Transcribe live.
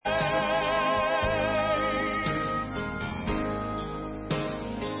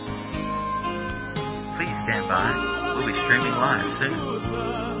stand by. We'll be streaming live soon.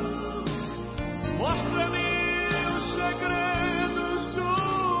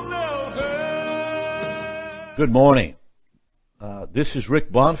 Good morning. This is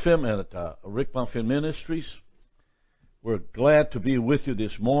Rick Bonfim at Rick Bonfim Ministries. We're glad to be with you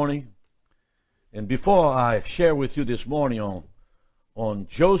this morning. And before I share with you this morning on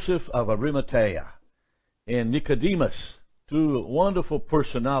Joseph of Arimathea and Nicodemus, two wonderful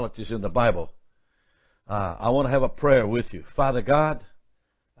personalities in the Bible, I want to have a prayer with you. Father God,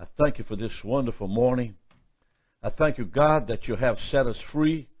 I thank you for this wonderful morning. I thank you, God, that you have set us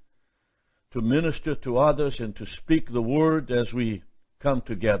free to minister to others and to speak the word as we come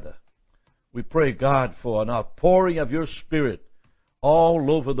together. We pray, God, for an outpouring of your Spirit all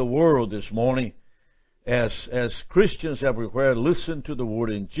over the world this morning as Christians everywhere listen to the word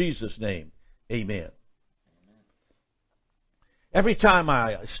in Jesus' name. Amen. Every time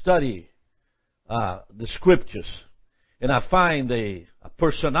I study the Scriptures and I find a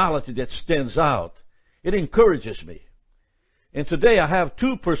personality that stands out, it encourages me. And today I have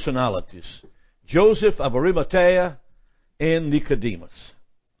two personalities, Joseph of Arimathea and Nicodemus.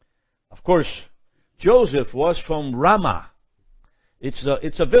 Of course, Joseph was from Ramah.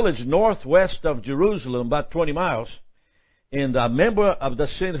 It's a village northwest of Jerusalem, about 20 miles, and a member of the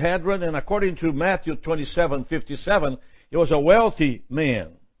Sanhedrin, and according to Matthew 27:57, he was a wealthy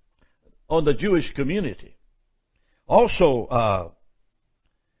man on the Jewish community. Also,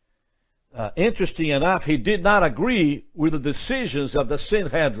 interesting enough, he did not agree with the decisions of the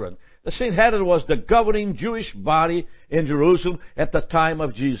Sanhedrin. The Sanhedrin was the governing Jewish body in Jerusalem at the time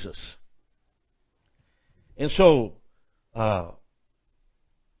of Jesus. And so,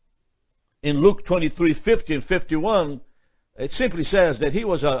 in Luke 23:50 and 51, it simply says that he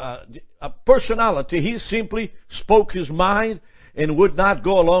was a personality. He simply spoke his mind and would not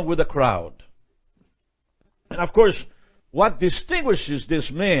go along with the crowd. And of course, what distinguishes this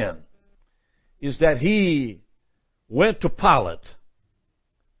man is that he went to Pilate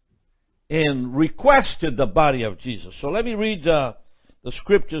and requested the body of Jesus. So let me read the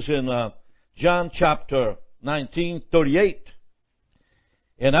scriptures in John chapter 19:38.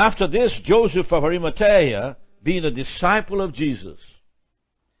 And after this, Joseph of Arimathea, being a disciple of Jesus,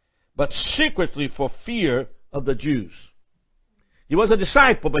 but secretly for fear of the Jews. He was a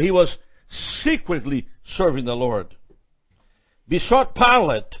disciple, but he was secretly serving the Lord. Besought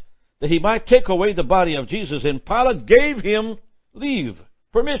Pilate that he might take away the body of Jesus, and Pilate gave him leave,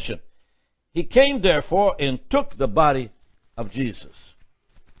 permission. He came therefore and took the body of Jesus.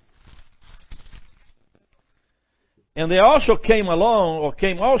 And there also came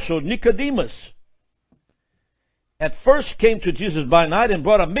also Nicodemus. At first came to Jesus by night and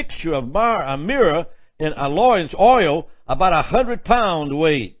brought a mixture of myrrh and aloes oil, about 100 pound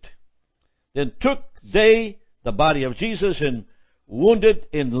weight. Then took they the body of Jesus and wounded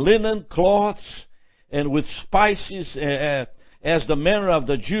in linen cloths and with spices, as the manner of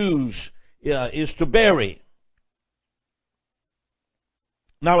the Jews is to bury.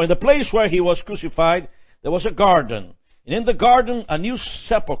 Now in the place where he was crucified, there was a garden, and in the garden a new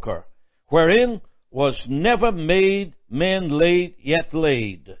sepulchre, wherein was never made man yet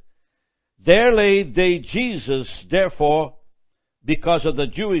laid. There laid they Jesus, therefore, because of the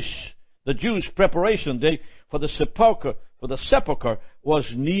Jews' preparation day for the sepulchre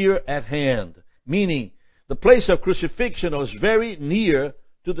was near at hand. Meaning, the place of crucifixion was very near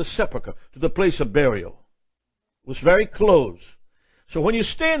to the sepulchre, to the place of burial. It was very close. So when you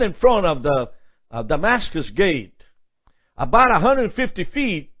stand in front of the Damascus Gate, about 150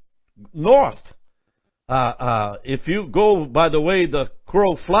 feet north, if you go by the way the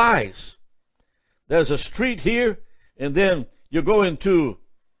crow flies, there's a street here, and then you go into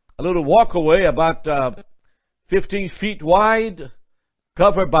a little walkaway about 15 feet wide,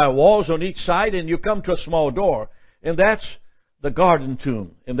 covered by walls on each side, and you come to a small door, and that's the garden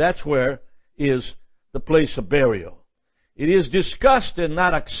tomb, and that's where is the place of burial. It is discussed and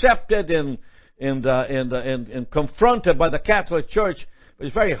not accepted and confronted by the Catholic Church, but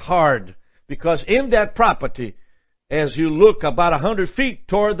it's very hard, because in that property, as you look about 100 feet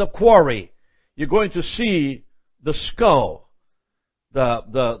toward the quarry, you're going to see the skull.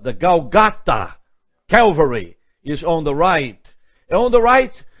 The Golgotha, Calvary, is on the right. And on the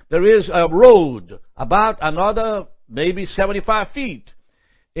right, there is a road about another maybe 75 feet.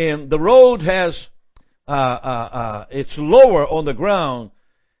 And the road has, it's lower on the ground.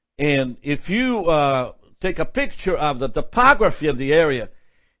 And if you take a picture of the topography of the area,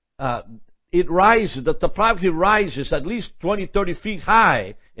 the topography rises at least 20, 30 feet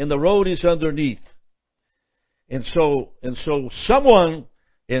high, and the road is underneath. And so someone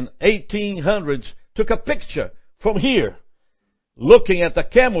in 1800s took a picture from here, looking at the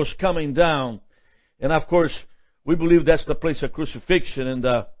camels coming down. And of course, we believe that's the place of crucifixion. And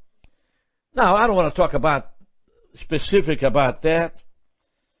now, I don't want to talk about specific about that.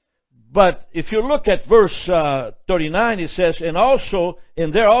 But if you look at verse 39, it says, and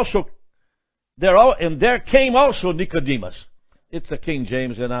there came also Nicodemus. It's the King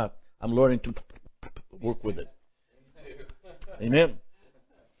James, and I'm learning to work with it. Amen.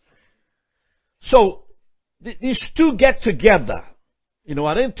 So these two get together. You know,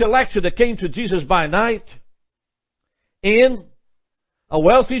 an intellectual that came to Jesus by night and a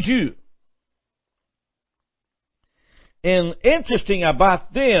wealthy Jew. And interesting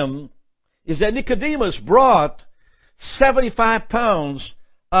about them is that Nicodemus brought 75 pounds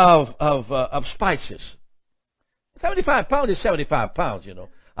of spices. 75 pounds is 75 pounds, you know.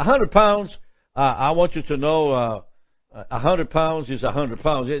 100 pounds, I want you to know, 100 pounds is 100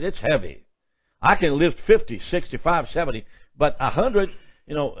 pounds. It's heavy. I can lift 50, 65, 70, but 100,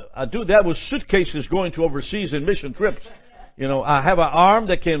 you know, I do that with suitcases going to overseas and mission trips. You know, I have an arm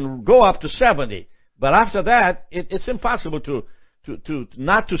that can go up to 70, but after that, it's impossible to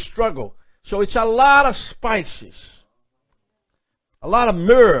not to struggle. So it's a lot of spices, a lot of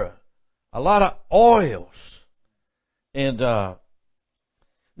myrrh, a lot of oils. And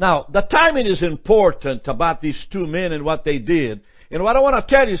now, the timing is important about these two men and what they did. And what I want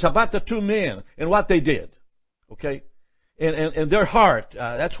to tell you is about the two men and what they did. Okay? And their heart.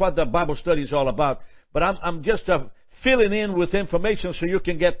 That's what the Bible study is all about. But I'm just filling in with information so you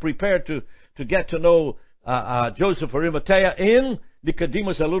can get prepared to get to know Joseph of Arimathea and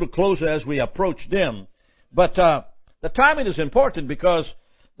Nicodemus a little closer as we approach them. But the timing is important because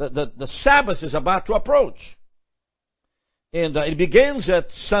the Sabbath is about to approach. And it begins at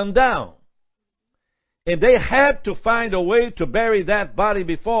sundown. And they had to find a way to bury that body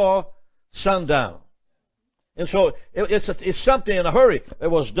before sundown. And so it's something in a hurry.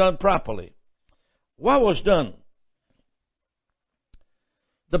 It was done properly. What was done?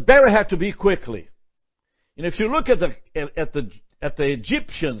 The burial had to be quickly. And if you look at the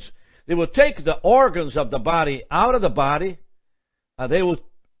Egyptians, they would take the organs of the body out of the body. They would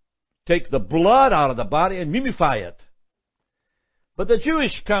take the blood out of the body and mummify it. But the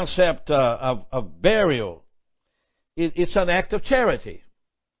Jewish concept of burial, it's an act of charity,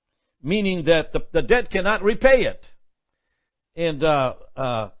 meaning that the dead cannot repay it. And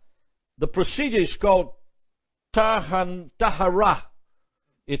the procedure is called tahara.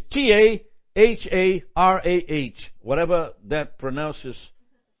 It's T-A-H-A-R-A-H, whatever that pronounces,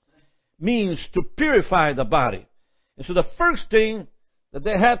 means to purify the body. And so the first thing that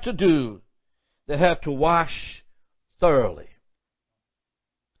they had to do, they had to wash thoroughly.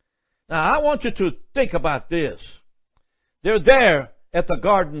 Now, I want you to think about this. They're there at the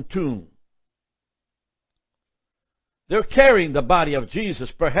garden tomb. They're carrying the body of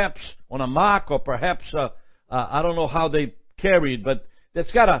Jesus, perhaps on a mat, or perhaps, I don't know how they carried, but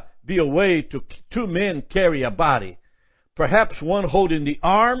there's got to be a way to two men carry a body. Perhaps one holding the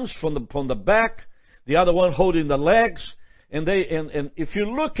arms from the back, the other one holding the legs. And if you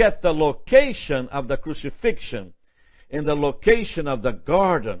look at the location of the crucifixion and the location of the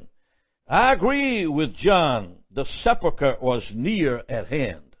garden, I agree with John. The sepulcher was near at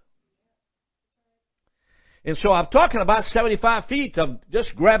hand. And so I'm talking about 75 feet of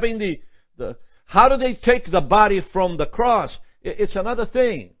just grabbing the how do they take the body from the cross? It's another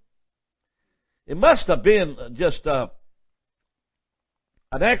thing. It must have been just an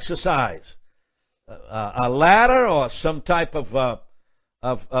exercise, a ladder or some type of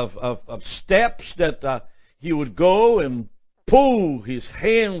steps that he would go and pull his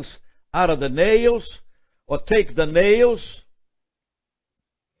hands out of the nails or take the nails.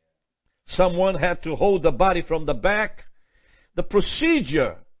 Someone had to hold the body from the back. The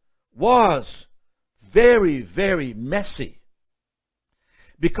procedure was very, very messy.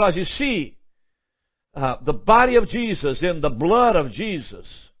 Because you see, the body of Jesus and the blood of Jesus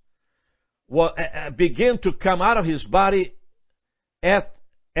began to come out of his body at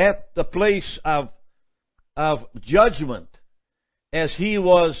the place of judgment as he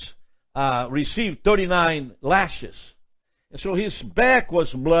was received 39 lashes. And so his back was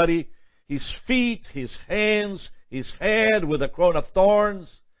bloody, his feet, his hands, his head with a crown of thorns.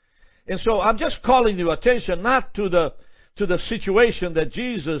 And so I'm just calling your attention not to the situation that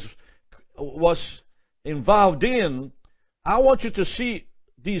Jesus was involved in. I want you to see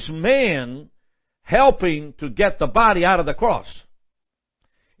these men helping to get the body out of the cross.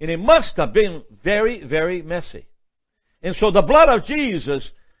 And it must have been very, very messy. And so the blood of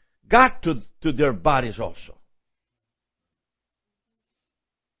Jesus got to their bodies also.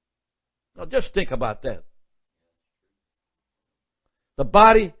 Now just think about that. The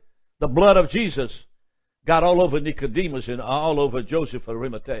body, the blood of Jesus got all over Nicodemus and all over Joseph of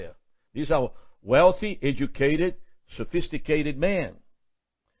Arimathea. These are wealthy, educated, sophisticated men.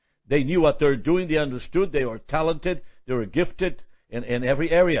 They knew what they were doing. They understood. They were talented. They were gifted in every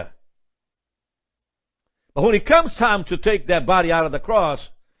area. But when it comes time to take that body out of the cross,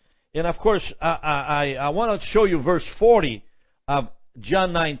 and of course, I want to show you verse 40 of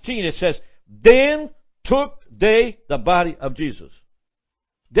John 19. It says, "Then took they the body of Jesus."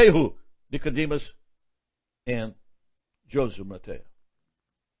 They who? Nicodemus and Joseph of Arimathea.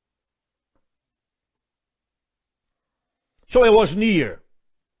 So it was near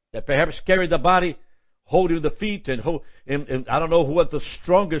that perhaps carried the body, holding the feet, and I don't know what the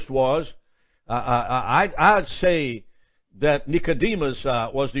strongest was. I'd say that Nicodemus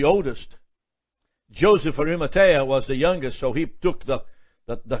was the oldest. Joseph of Arimathea was the youngest, so he took the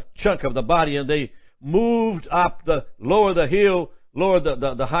chunk of the body and they moved up lower the hill, lower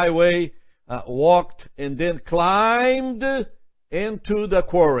the highway, walked, and then climbed into the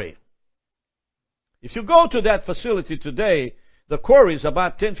quarry. If you go to that facility today, the quarry is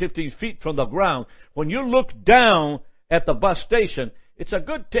about 10, 15 feet from the ground. When you look down at the bus station, it's a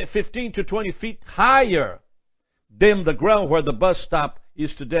good 15 to 20 feet higher than the ground where the bus stop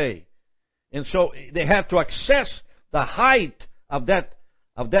is today. And so they have to access the height of that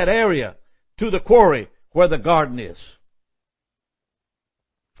area to the quarry where the garden is.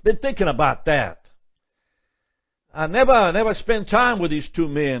 Been thinking about that. I never spent time with these two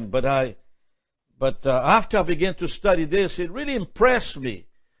men, but after I began to study this, it really impressed me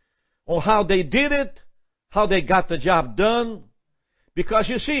on how they did it, how they got the job done. Because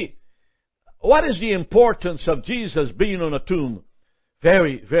you see, what is the importance of Jesus being on a tomb?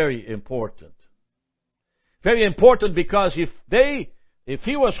 Very, very important. Very important, because if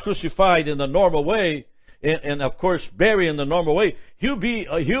he was crucified in the normal way, and of course buried in the normal way, he'll be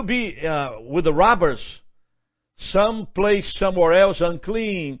with the robbers, someplace somewhere else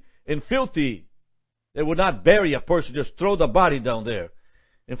unclean and filthy. They would not bury a person, just throw the body down there.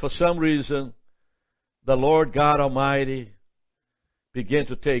 And for some reason, the Lord God Almighty began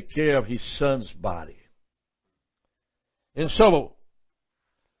to take care of His Son's body. And so,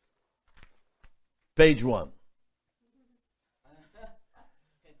 page 1.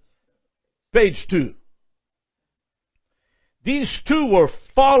 Page 2. These two were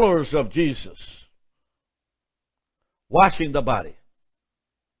followers of Jesus, washing the body.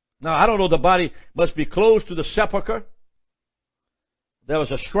 Now, I don't know, the body must be close to the sepulcher. There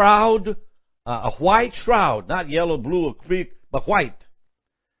was a shroud, a white shroud, not yellow, blue, or cream, but white.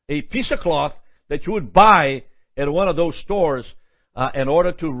 A piece of cloth that you would buy at one of those stores in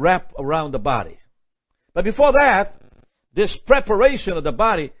order to wrap around the body. But before that, this preparation of the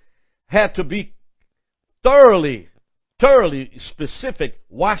body had to be thoroughly specific,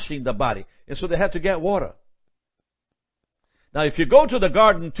 washing the body. And so they had to get water. Now, if you go to the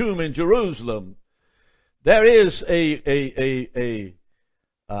Garden Tomb in Jerusalem, there is I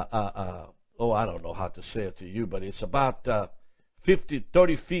don't know how to say it to you, but it's about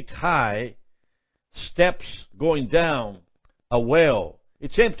 30 feet high, steps going down, a well.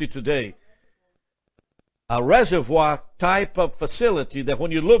 It's empty today. A reservoir type of facility that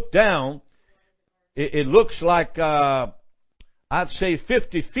when you look down, it looks like, I'd say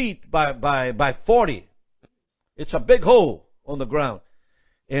 50 feet by 40. It's a big hole on the ground.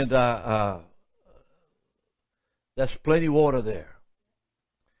 And there's plenty of water there.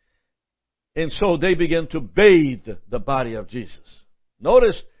 And so they began to bathe the body of Jesus.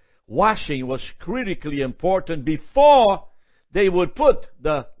 Notice, washing was critically important before they would put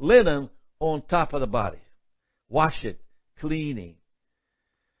the linen on top of the body. Wash it, cleaning.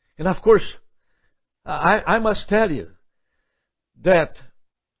 And of course, I must tell you that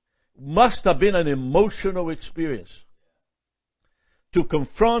must have been an emotional experience to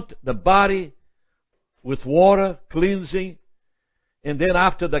confront the body with water, cleansing, and then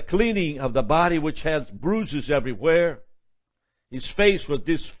after the cleaning of the body, which has bruises everywhere, his face was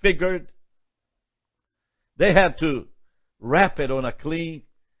disfigured, they had to wrap it on a clean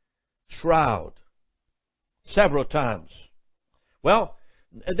shroud several times. Well,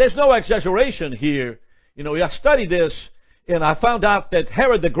 there's no exaggeration here. You know, I studied this, and I found out that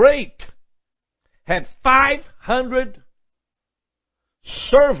Herod the Great had 500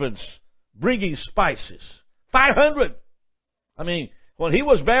 servants bringing spices. 500! I mean, when he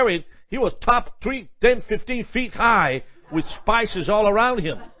was buried, he was top 10, 15 feet high with spices all around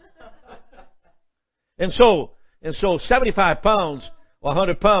him. And so 75 pounds or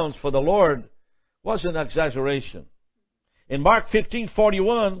 100 pounds for the Lord was an exaggeration. In Mark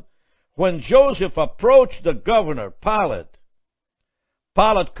 15:41, When Joseph approached the governor, Pilate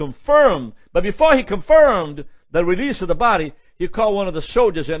confirmed, but before he confirmed the release of the body, he called one of the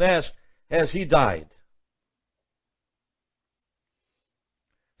soldiers and asked, has he died?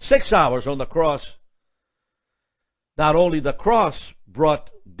 6 hours on the cross. Not only the cross brought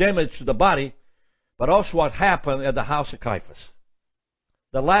damage to the body, but also what happened at the house of Caiaphas.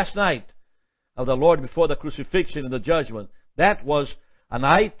 The last night of the Lord before the crucifixion and the judgment, that was a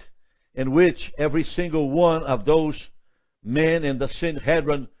night in which every single one of those men in the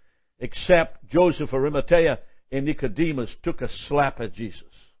Sanhedrin, except Joseph of Arimathea and Nicodemus, took a slap at Jesus.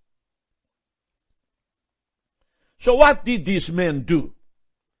 So what did these men do?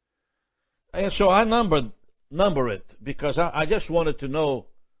 And so I number it because I just wanted to know.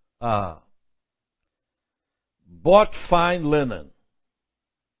 Bought fine linen,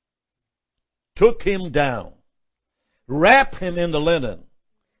 took him down, wrapped him in the linen,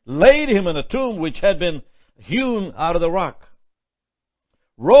 laid him in a tomb which had been hewn out of the rock,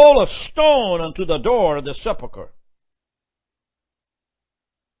 rolled a stone unto the door of the sepulchre.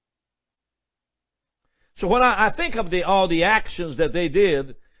 So when I think of all the actions that they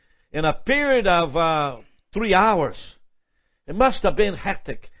did in a period of 3 hours, it must have been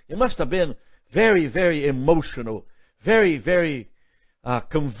hectic. It must have been very, very emotional, very, very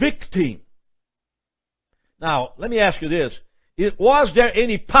convicting. Now, let me ask you this. Was there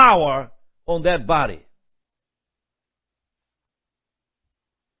any power on that body?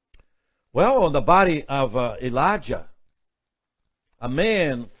 Well, on the body of Elijah, a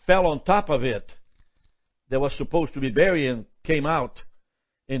man fell on top of it that was supposed to be buried and came out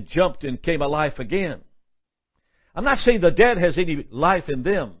and jumped and came alive again. I'm not saying the dead has any life in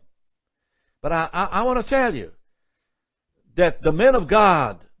them, but I want to tell you that the men of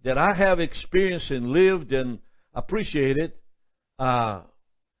God that I have experienced and lived and appreciated,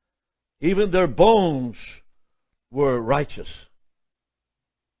 even their bones were righteous.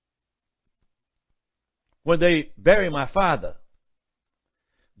 When they buried my father,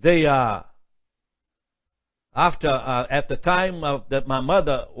 they at the time that my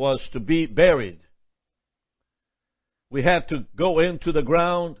mother was to be buried, we had to go into the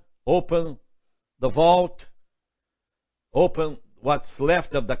ground, open the vault, open what's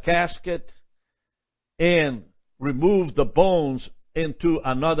left of the casket, and remove the bones into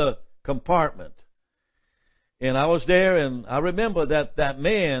another compartment. And I was there, and I remember that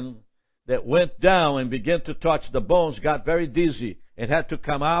man that went down and began to touch the bones got very dizzy and had to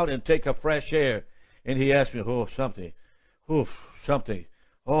come out and take a fresh air. And he asked me, something. I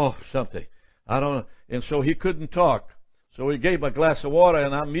don't know. And so he couldn't talk. So he gave him a glass of water,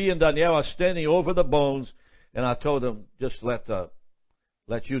 and me and Danielle are standing over the bones, and I told him, just let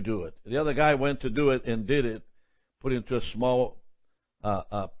you do it. The other guy went to do it and did it, put it into a small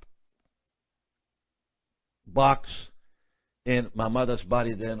box, and my mother's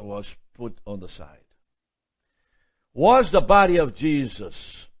body then was put on the side. Was the body of Jesus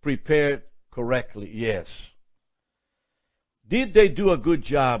prepared correctly? Yes. Did they do a good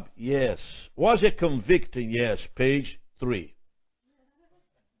job? Yes. Was it convicting? Yes. Page 3.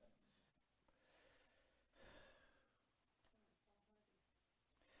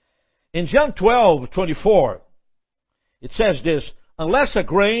 In John 12:24, it says this, unless a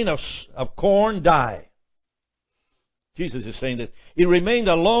grain of corn die. Jesus is saying that it remaineth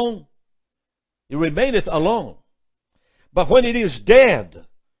alone. But when it is dead,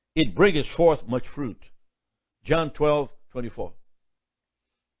 it bringeth forth much fruit. John 12:24.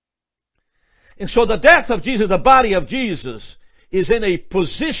 And so the death of Jesus, the body of Jesus, is in a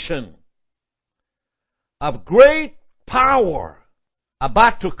position of great power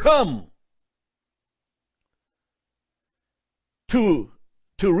about to come to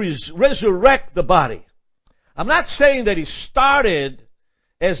resurrect the body. I'm not saying that it started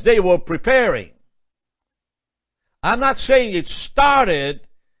as they were preparing. I'm not saying it started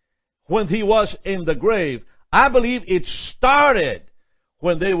when he was in the grave. I believe it started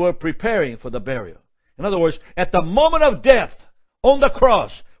when they were preparing for the burial. In other words, at the moment of death on the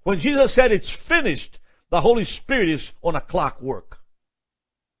cross, when Jesus said it's finished, the Holy Spirit is on a clockwork.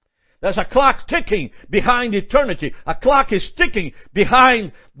 There's a clock ticking behind eternity. A clock is ticking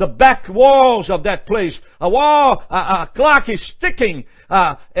behind the back walls of that place. A clock is ticking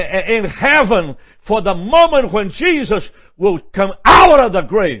in heaven for the moment when Jesus will come out of the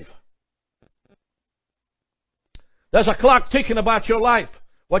grave. There's a clock ticking about your life,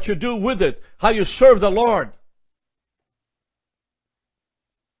 what you do with it, how you serve the Lord.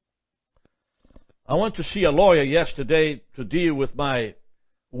 I went to see a lawyer yesterday to deal with my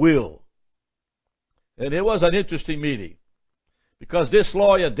will. And it was an interesting meeting. Because this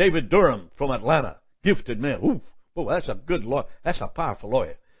lawyer, David Durham from Atlanta, gifted man. Ooh, oh, that's a good lawyer. That's a powerful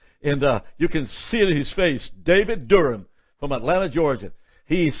lawyer. And you can see it in his face. David Durham from Atlanta, Georgia.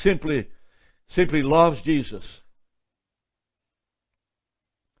 He simply loves Jesus.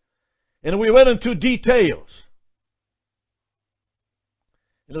 And we went into details.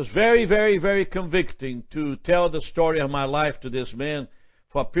 It was very, very, very convicting to tell the story of my life to this man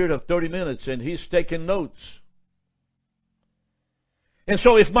for a period of 30 minutes, and he's taking notes. And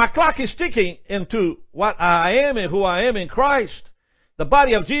so if my clock is ticking into what I am and who I am in Christ, the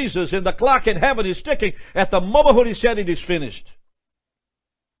body of Jesus, and the clock in heaven is ticking, at the moment when He said it is finished.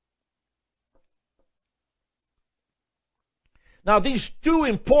 Now these two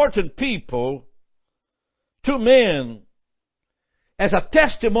important people, two men, as a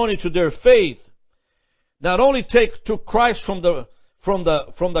testimony to their faith, not only took Christ from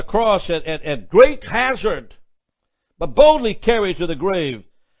the cross at great hazard, but boldly carried to the grave.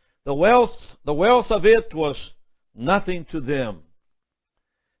 The wealth of it was nothing to them.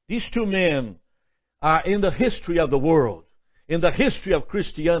 These two men are in the history of the world, in the history of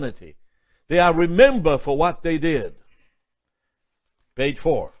Christianity. They are remembered for what they did. Page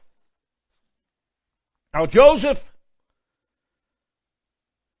 4. Now Joseph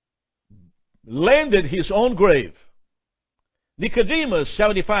landed his own grave. Nicodemus,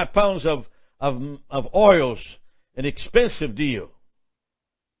 75 pounds of oils, an expensive deal.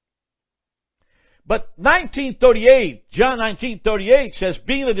 But John 19:38 says,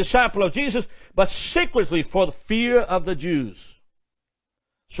 being a disciple of Jesus, but secretly for the fear of the Jews.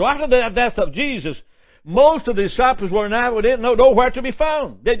 So after the death of Jesus, most of the disciples didn't know where to be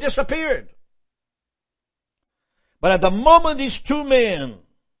found. They disappeared. But at the moment these two men,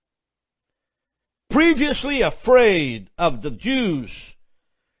 previously afraid of the Jews,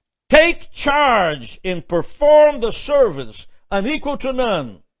 take charge and perform the service unequal to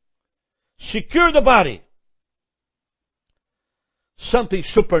none, secure the body, something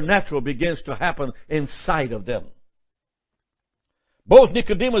supernatural begins to happen inside of them. Both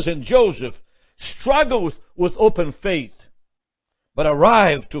Nicodemus and Joseph struggled with open faith, but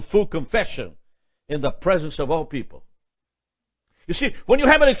arrived to full confession in the presence of all people. You see, when you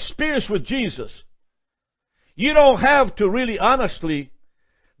have an experience with Jesus, you don't have to really honestly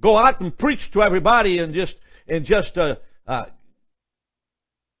go out and preach to everybody and just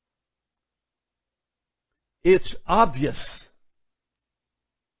it's obvious.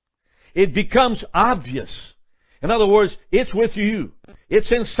 It becomes obvious. In other words, it's with you.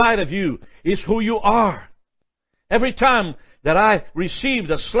 It's inside of you. It's who you are. Every time that I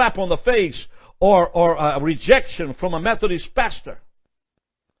received a slap on the face or a rejection from a Methodist pastor,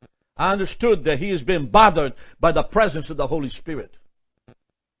 I understood that he has been bothered by the presence of the Holy Spirit.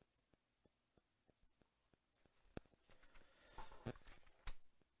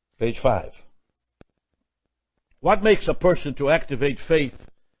 Page 5. What makes a person to activate faith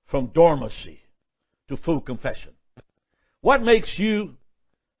from dormancy to full confession? What makes you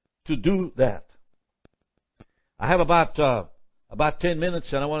to do that? I have about 10 minutes,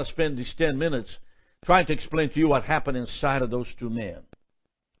 and I want to spend these 10 minutes trying to explain to you what happened inside of those two men.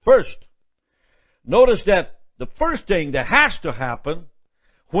 First, notice that the first thing that has to happen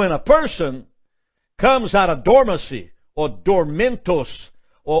when a person comes out of dormancy or dormentos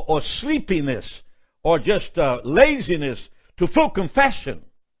or sleepiness or just laziness to full confession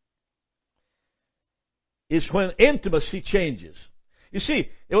is when intimacy changes. You see,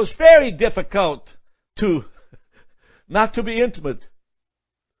 it was very difficult to not to be intimate.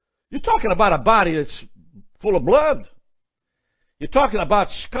 You're talking about a body that's full of blood. You're talking about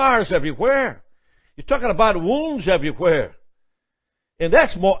scars everywhere. You're talking about wounds everywhere. And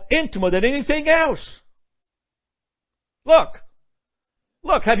that's more intimate than anything else.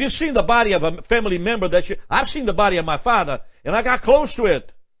 Look, have you seen the body of a family member I've seen the body of my father, and I got close to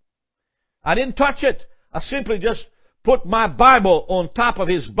it. I didn't touch it. I simply just put my Bible on top of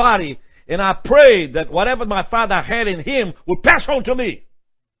his body, and I prayed that whatever my father had in him would pass on to me.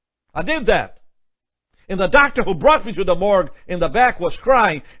 I did that. And the doctor who brought me to the morgue in the back was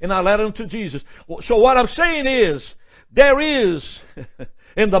crying, and I led him to Jesus. So what I'm saying is, there is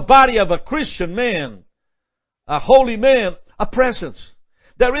in the body of a Christian man, a holy man, a presence.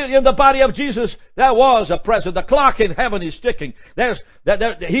 There is, in the body of Jesus, there was a presence. The clock in heaven is ticking.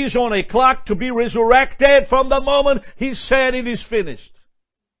 He's on a clock to be resurrected from the moment He said it is finished.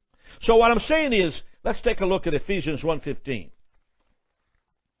 So what I'm saying is, let's take a look at Ephesians 1:15.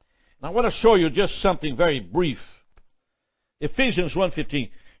 I want to show you just something very brief. Ephesians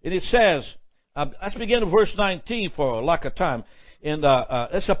 1:15. And it says, let's begin in verse 19 for lack of time. And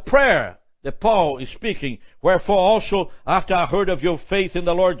it's a prayer that Paul is speaking. Wherefore also, after I heard of your faith in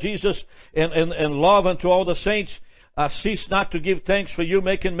the Lord Jesus and love unto all the saints, I cease not to give thanks for you,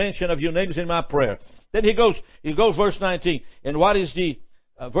 making mention of your names in my prayer. Then he goes verse 19. And what is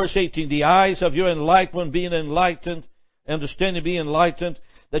verse 18? The eyes of your enlightenment being enlightened, understanding being enlightened,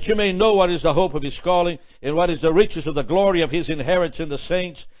 that you may know what is the hope of his calling, and what is the riches of the glory of his inheritance in the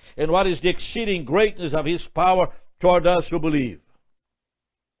saints, and what is the exceeding greatness of his power toward us who believe,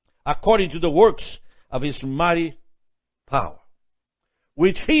 according to the works of his mighty power,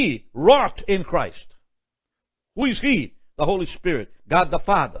 which he wrought in Christ. Who is he? The Holy Spirit, God the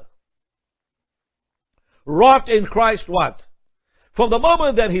Father. Wrought in Christ what? From the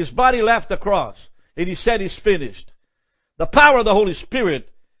moment that his body left the cross, and he said it's finished, the power of the Holy Spirit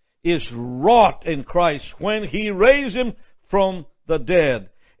is wrought in Christ when he raised him from the dead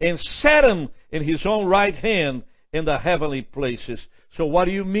and set him in his own right hand in the heavenly places. So what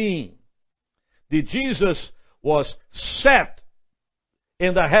do you mean? That Jesus was set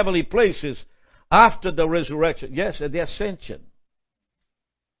in the heavenly places after the resurrection? Yes, at the ascension.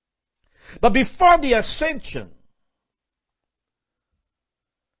 But before the ascension,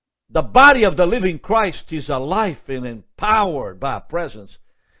 the body of the living Christ is alive and empowered by a presence.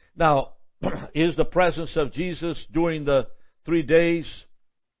 Now, is the presence of Jesus during the 3 days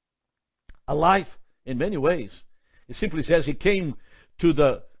alive? In many ways. It simply says he came to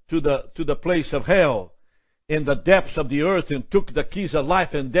the place of hell in the depths of the earth and took the keys of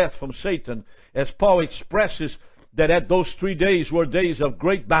life and death from Satan, as Paul expresses that at those 3 days were days of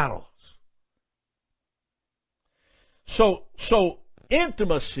great battles. So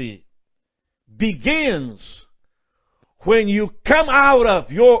intimacy begins when you come out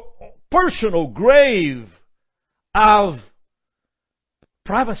of your personal grave of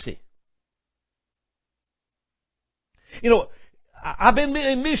privacy. You know, I've been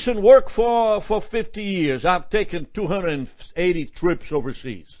in mission work for 50 years. I've taken 280 trips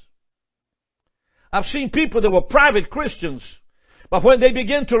overseas. I've seen people that were private Christians, but when they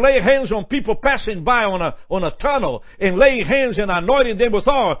begin to lay hands on people passing by on a tunnel and laying hands and anointing them with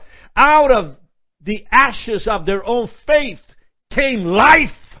oil, out of the ashes of their own faith came life.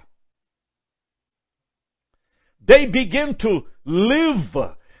 They begin to live.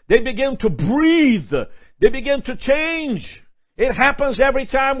 They begin to breathe. They begin to change. It happens every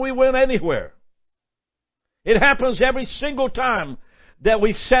time we went anywhere. It happens every single time that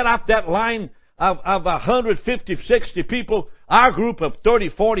we set up that line of 150, 60 people, our group of 30,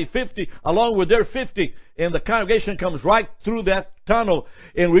 40, 50, along with their 50, and the congregation comes right through that tunnel,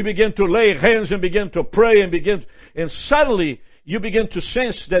 and we begin to lay hands and begin to pray and suddenly you begin to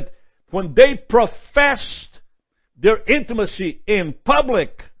sense that when they professed their intimacy in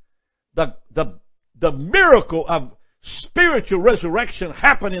public, the miracle of spiritual resurrection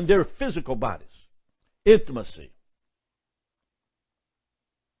happened in their physical bodies. Intimacy.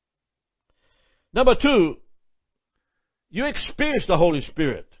 Number 2, you experience the Holy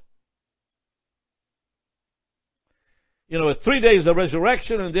Spirit. You know, 3 days of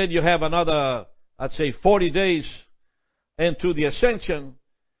resurrection, and then you have another, I'd say 40 days into the ascension,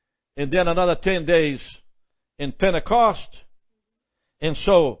 and then another 10 days in Pentecost. And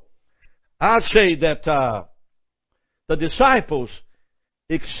so, I'd say that the disciples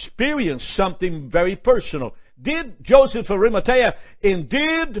experienced something very personal. Did Joseph of Arimathea and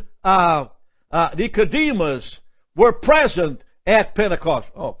did Nicodemus were present at Pentecost?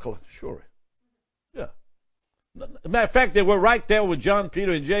 Oh, sure. Yeah. As a matter of fact, they were right there with John,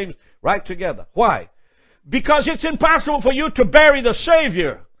 Peter, and James, right together. Why? Because it's impossible for you to bury the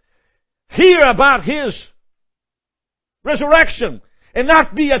Savior, hear about His resurrection, and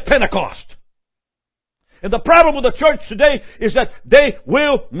not be at Pentecost. And the problem with the church today is that they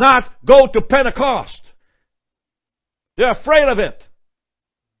will not go to Pentecost. They're afraid of it.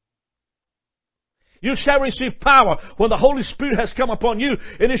 You shall receive power when the Holy Spirit has come upon you,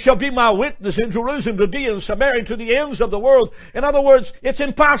 and you shall be my witness in Jerusalem, Judea, and Samaria, and to the ends of the world. In other words, it's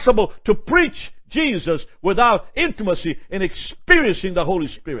impossible to preach Jesus without intimacy and experiencing the Holy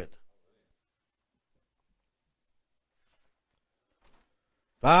Spirit.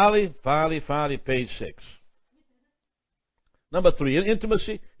 Finally, page 6. Number 3, in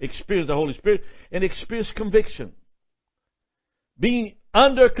intimacy, experience the Holy Spirit, and experience conviction. Being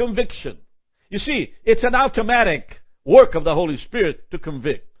under conviction. You see, it's an automatic work of the Holy Spirit to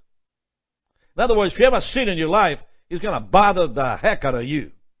convict. In other words, if you have a sin in your life, He's going to bother the heck out of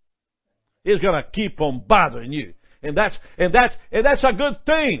you. He's going to keep on bothering you. And that's a good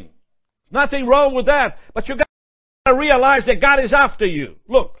thing. Nothing wrong with that. But you got to realize that God is after you.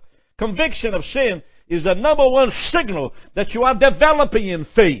 Look, conviction of sin is the number one signal that you are developing in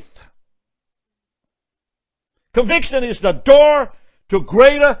faith. Conviction is the door to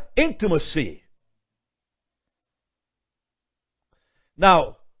greater intimacy.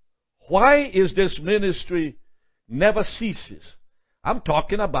 Now, why is this ministry never ceases? I'm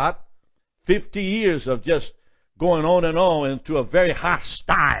talking about 50 years of just going on and on into a very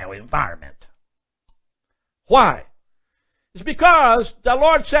hostile environment. Why? It's because the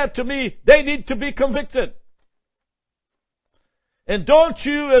Lord said to me, they need to be convicted. And don't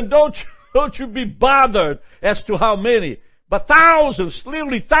you be bothered as to how many. But thousands,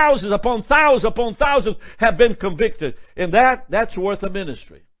 literally thousands upon thousands have been convicted. And that's worth a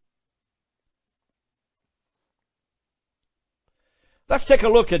ministry. Let's take a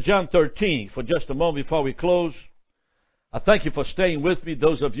look at John 13 for just a moment before we close. I thank you for staying with me,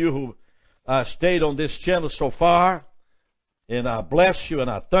 those of you who stayed on this channel so far. And I bless you and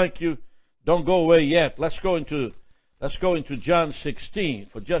I thank you. Don't go away yet. Let's go into John 16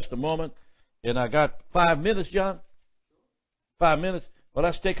 for just a moment. And I got 5 minutes, John? 5 minutes? Well,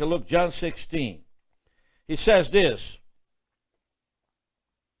 let's take a look. John 16. He says this.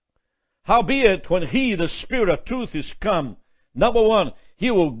 Howbeit, when He, the Spirit of truth, is come, number one, He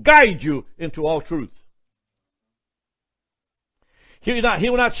will guide you into all truth. He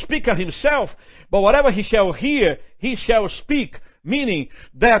will not speak of Himself, but whatever He shall hear, He shall speak. Meaning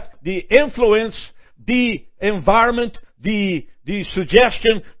that the influence, the environment, the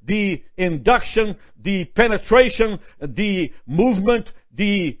suggestion, the induction, the penetration, the movement,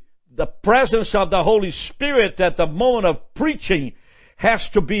 the presence of the Holy Spirit at the moment of preaching has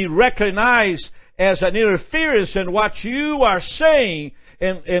to be recognized as an interference in what you are saying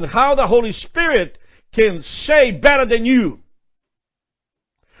and how the Holy Spirit can say better than you.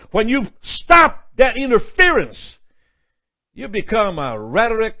 When you stop that interference, you become a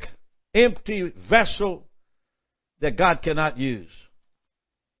rhetoric, empty vessel that God cannot use.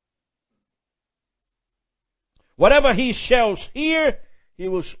 Whatever He shall hear, He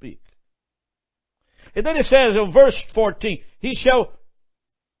will speak. And then it says in verse 14, He shall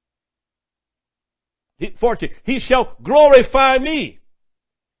glorify me.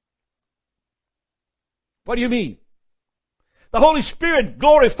 What do you mean? The Holy Spirit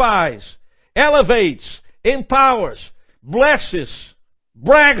glorifies, elevates, empowers, blesses,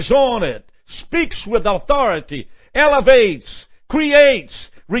 brags on it, speaks with authority, elevates, creates,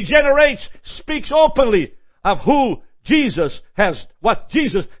 regenerates, speaks openly of what Jesus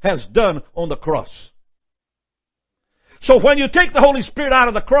has done on the cross. So when you take the Holy Spirit out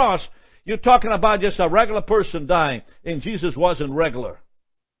of the cross, you're talking about just a regular person dying, and Jesus wasn't regular.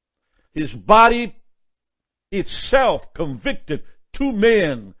 His body itself convicted 2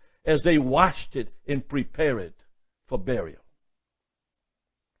 men as they washed it and prepared it for burial.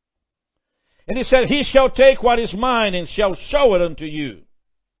 And He said, He shall take what is mine and shall show it unto you.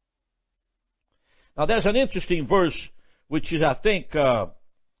 Now there's an interesting verse, which is, I think, the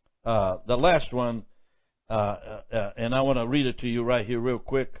last one, and I want to read it to you right here real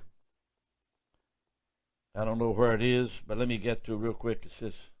quick. I don't know where it is, but let me get to it real quick.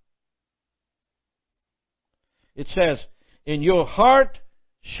 It says, in your heart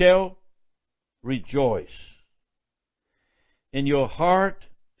shall rejoice. In your heart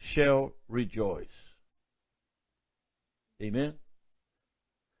shall rejoice. Amen?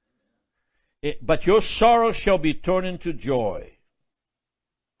 But your sorrow shall be turned into joy.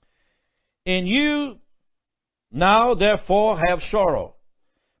 And you now therefore have sorrow,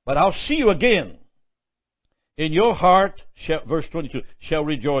 but I'll see you again. In your heart, verse 22, shall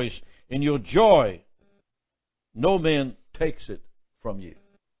rejoice. In your joy, no man takes it from you.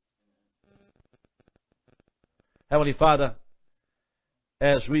 Heavenly Father,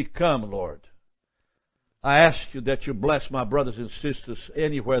 as we come, Lord, I ask you that you bless my brothers and sisters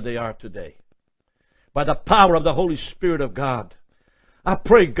anywhere they are today. By the power of the Holy Spirit of God, I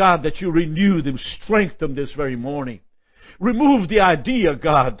pray, God, that you renew them, strengthen them this very morning. Remove the idea,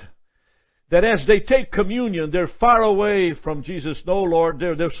 God, that as they take communion, they're far away from Jesus. No, Lord,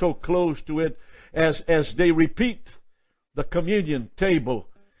 they're so close to it as they repeat the communion table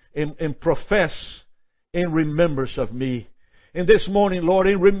and profess in remembrance of me. And this morning, Lord,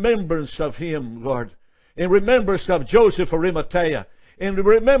 in remembrance of Him, Lord, in remembrance of Joseph of Arimathea, in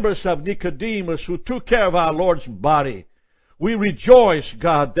remembrance of Nicodemus who took care of our Lord's body, we rejoice,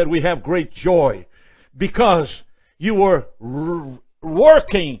 God, that we have great joy because you were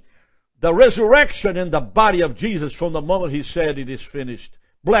working the resurrection in the body of Jesus from the moment He said it is finished.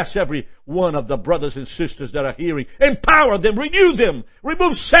 Bless every one of the brothers and sisters that are hearing. Empower them, renew them,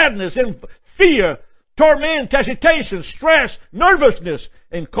 remove sadness and fear, torment, agitation, stress, nervousness,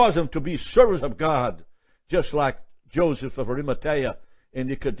 and cause them to be servants of God, just like Joseph of Arimathea and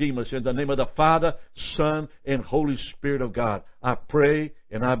Nicodemus. In the name of the Father, Son, and Holy Spirit of God, I pray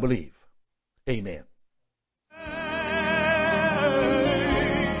and I believe. Amen.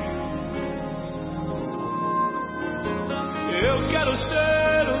 Eu quero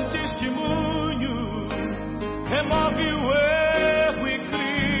ser testemunho, remove o erro e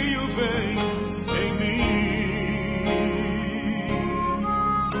crie o bem em mim.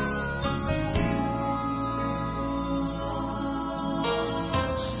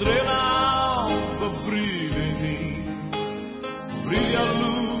 Estrela alva brilha em mim, brilha a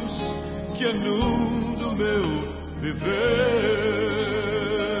luz que inunda o meu viver.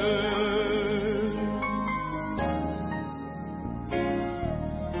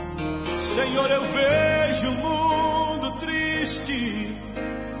 Senhor, eu vejo o mundo triste,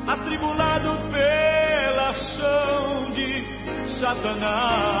 atribulado pela ação de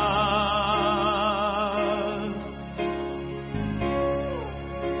Satanás.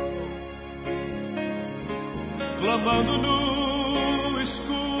 Clamando no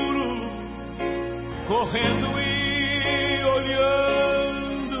escuro, correndo e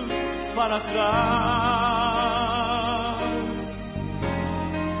olhando para trás.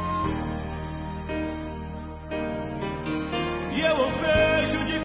 E eu